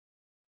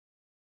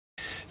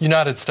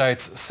United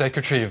States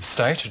Secretary of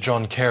State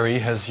John Kerry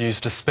has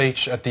used a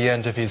speech at the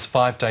end of his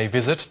 5-day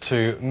visit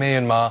to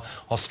Myanmar,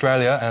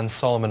 Australia and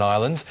Solomon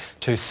Islands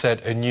to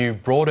set a new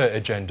broader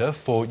agenda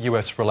for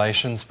US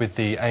relations with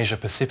the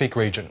Asia-Pacific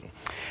region.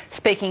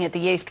 Speaking at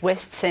the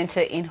East-West Centre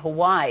in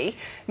Hawaii,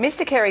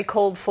 Mr Kerry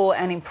called for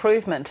an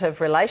improvement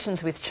of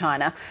relations with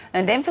China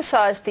and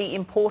emphasised the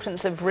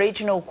importance of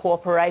regional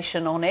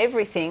cooperation on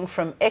everything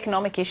from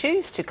economic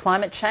issues to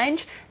climate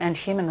change and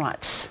human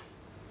rights.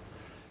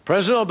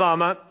 President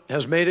Obama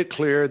has made it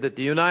clear that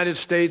the United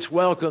States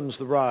welcomes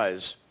the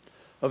rise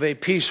of a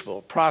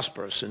peaceful,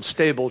 prosperous and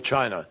stable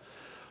China,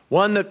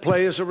 one that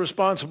plays a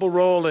responsible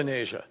role in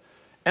Asia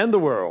and the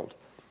world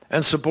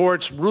and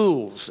supports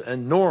rules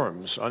and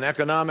norms on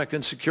economic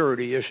and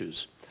security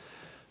issues.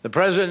 The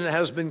President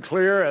has been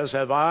clear, as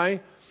have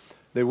I,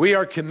 that we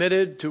are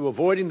committed to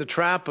avoiding the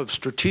trap of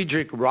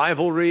strategic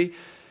rivalry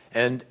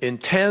and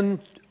intend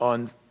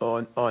on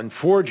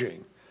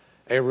forging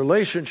a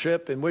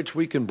relationship in which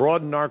we can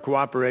broaden our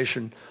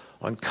cooperation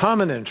on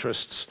common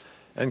interests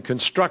and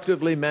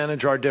constructively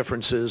manage our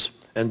differences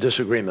and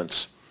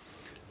disagreements.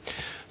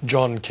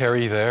 John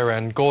Kerry there,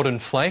 and Gordon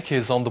Flake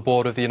is on the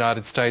board of the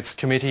United States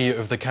Committee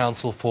of the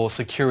Council for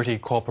Security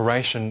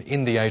Cooperation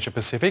in the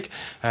Asia-Pacific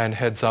and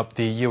heads up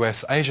the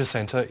USAsia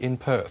Centre in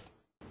Perth.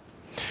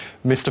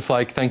 Mr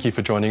Flake, thank you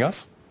for joining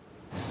us.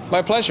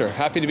 My pleasure.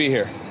 Happy to be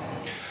here.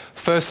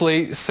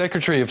 Firstly,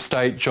 Secretary of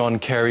State John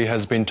Kerry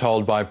has been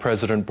told by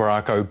President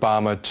Barack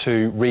Obama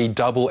to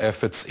redouble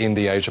efforts in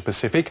the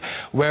Asia-Pacific.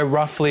 We're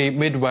roughly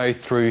midway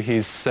through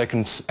his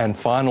second and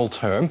final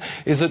term.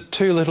 Is it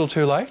too little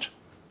too late?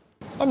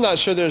 I'm not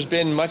sure there's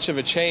been much of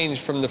a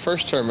change from the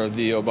first term of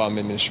the Obama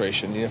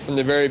administration. From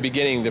the very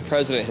beginning, the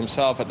President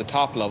himself at the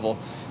top level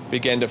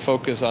began to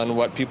focus on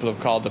what people have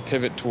called the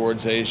pivot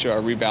towards Asia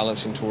or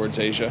rebalancing towards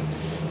Asia.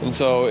 And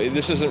so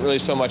this isn't really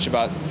so much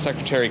about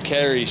Secretary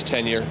Kerry's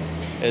tenure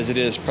as it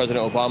is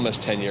President Obama's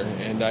tenure.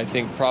 And I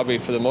think probably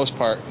for the most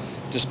part,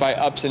 despite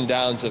ups and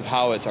downs of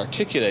how it's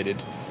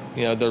articulated,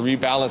 the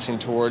rebalancing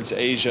towards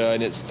Asia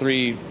and its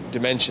three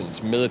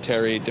dimensions,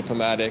 military,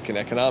 diplomatic, and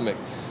economic,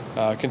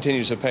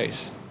 continues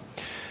apace.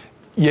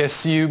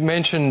 Yes, you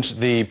mentioned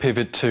the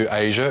pivot to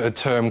Asia, a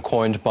term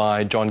coined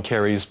by John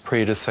Kerry's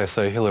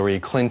predecessor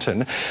Hillary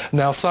Clinton.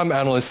 Now, some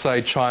analysts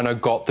say China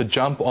got the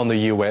jump on the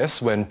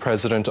US when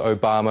President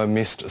Obama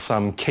missed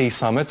some key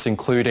summits,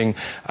 including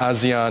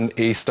ASEAN,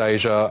 East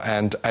Asia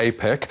and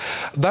APEC.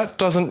 That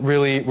doesn't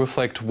really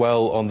reflect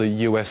well on the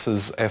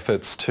US's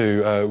efforts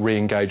to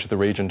re-engage the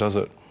region, does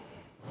it?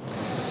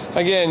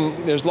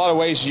 Again, there's a lot of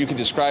ways you could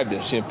describe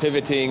this,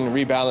 pivoting,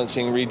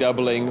 rebalancing,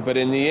 redoubling, but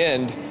in the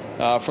end,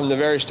 from the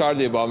very start of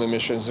the Obama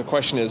administration, the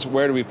question is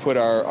where do we put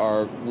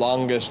our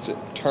longest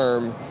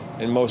term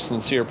and most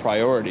sincere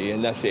priority,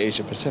 and that's the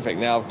Asia-Pacific.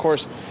 Now, of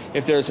course,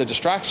 if there's a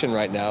distraction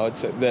right now,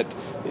 it's that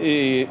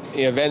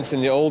events in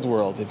the old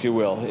world, if you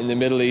will, in the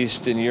Middle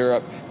East, in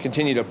Europe,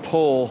 continue to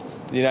pull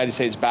the United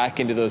States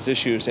back into those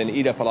issues and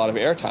eat up a lot of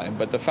airtime.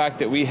 But the fact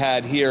that we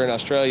had here in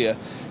Australia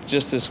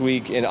just this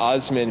week in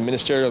Osman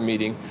ministerial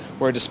meeting,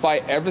 where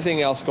despite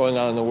everything else going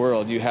on in the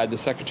world, you had the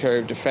Secretary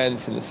of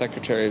Defense and the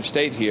Secretary of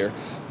State here,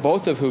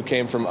 both of who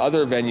came from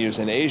other venues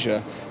in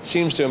Asia,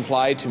 seems to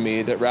imply to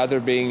me that rather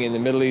being in the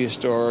Middle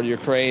East or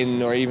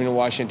Ukraine or even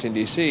Washington,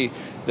 D.C.,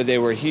 that they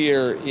were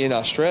here in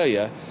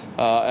Australia,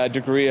 a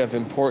degree of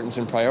importance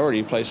and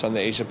priority placed on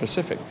the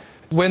Asia-Pacific.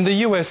 When the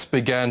US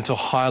began to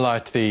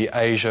highlight the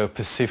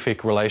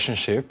Asia-Pacific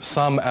relationship,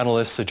 some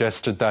analysts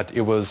suggested that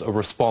it was a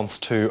response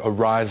to a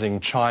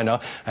rising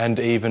China and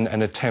even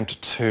an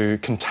attempt to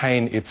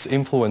contain its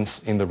influence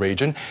in the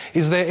region.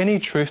 Is there any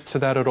truth to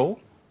that at all?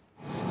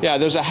 Yeah,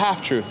 there's a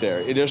half-truth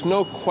there. There's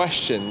no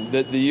question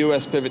that the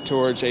U.S. pivot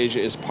towards Asia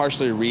is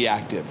partially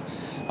reactive.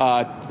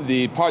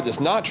 The part that's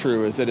not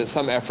true is that it's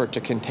some effort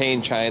to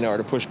contain China or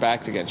to push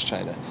back against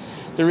China.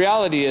 The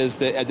reality is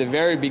that at the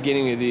very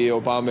beginning of the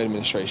Obama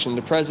administration,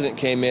 the president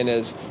came in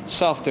as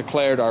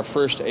self-declared our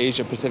first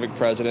Asia-Pacific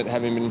president,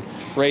 having been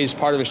raised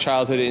part of his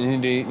childhood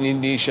in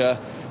Indonesia,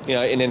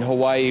 and in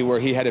Hawaii, where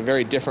he had a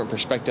very different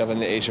perspective on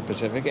the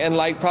Asia-Pacific. And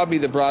like probably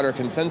the broader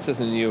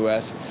consensus in the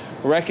U.S.,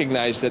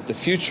 recognized that the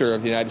future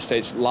of the United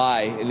States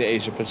lie in the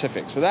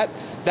Asia-Pacific. So that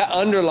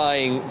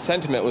underlying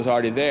sentiment was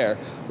already there.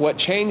 What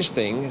changed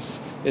things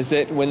is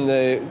that when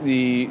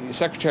the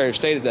Secretary of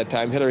State at that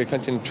time, Hillary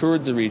Clinton,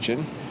 toured the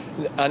region,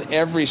 on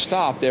every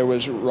stop there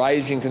was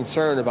rising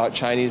concern about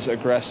Chinese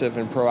aggressive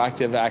and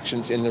proactive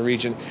actions in the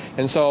region.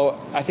 And so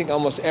I think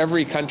almost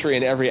every country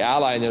and every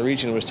ally in the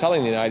region was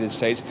telling the United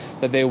States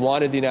that they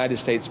wanted the United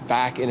States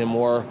back in a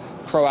more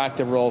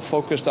proactive role,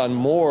 focused on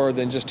more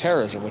than just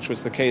terrorism, which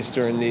was the case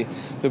during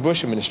the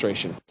Bush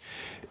administration.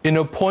 In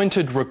a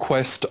pointed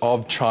request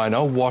of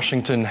China,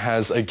 Washington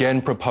has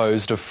again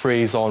proposed a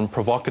freeze on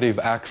provocative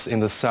acts in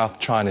the South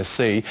China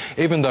Sea,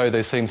 even though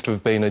there seems to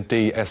have been a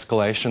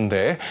de-escalation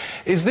there.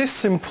 Is this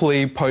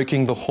simply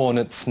poking the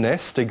hornet's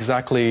nest,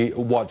 exactly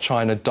what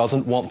China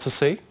doesn't want to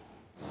see?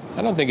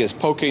 I don't think it's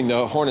poking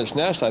the hornet's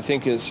nest. I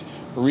think it's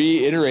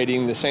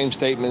reiterating the same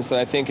statements that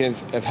I think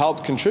have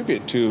helped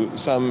contribute to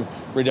some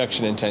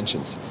reduction in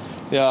tensions.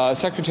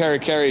 Secretary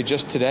Kerry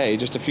just today,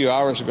 just a few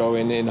hours ago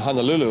in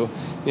Honolulu,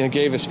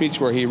 gave a speech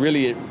where he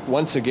really,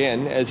 once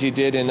again, as he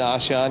did in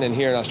ASEAN and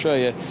here in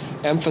Australia,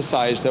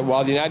 emphasized that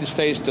while the United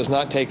States does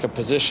not take a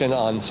position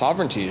on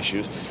sovereignty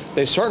issues,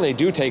 they certainly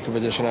do take a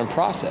position on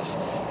process.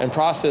 And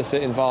process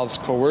that involves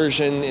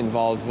coercion,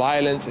 involves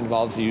violence,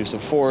 involves the use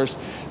of force,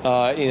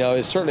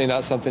 is certainly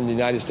not something the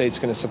United States is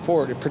going to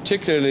support,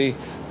 particularly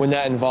when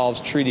that involves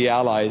treaty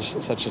allies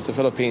such as the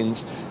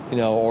Philippines,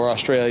 or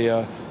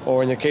Australia,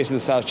 or in the case of the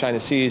South China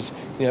Seas,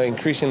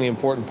 increasingly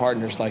important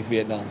partners like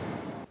Vietnam.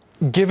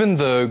 Given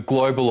the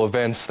global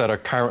events that are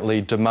currently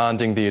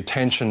demanding the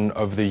attention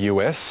of the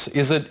US,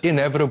 is it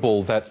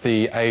inevitable that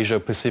the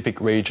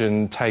Asia-Pacific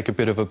region take a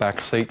bit of a back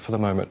seat for the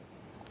moment?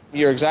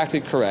 You're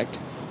exactly correct.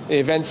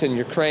 Events in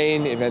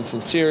Ukraine, events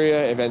in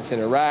Syria, events in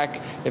Iraq,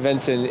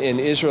 events in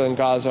Israel and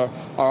Gaza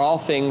are all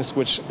things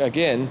which,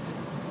 again,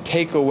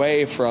 take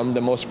away from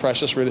the most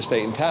precious real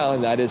estate in town,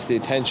 and that is the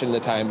attention and the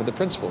time of the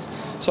principals.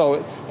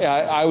 So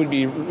I would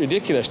be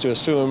ridiculous to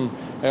assume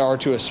or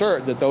to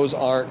assert that those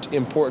aren't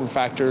important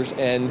factors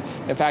and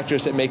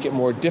factors that make it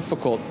more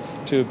difficult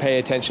to pay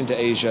attention to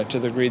Asia to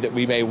the degree that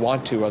we may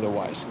want to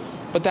otherwise.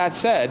 But that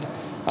said,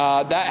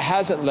 that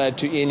hasn't led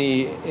to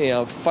any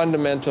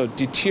fundamental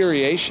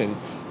deterioration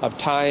of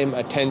time,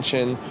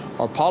 attention,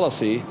 or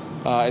policy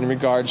in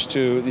regards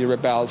to the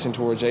rebalancing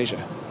towards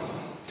Asia.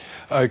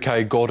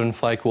 Okay, Gordon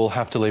Flake, we'll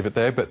have to leave it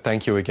there, but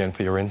thank you again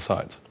for your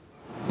insights.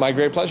 My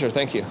great pleasure.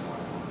 Thank you.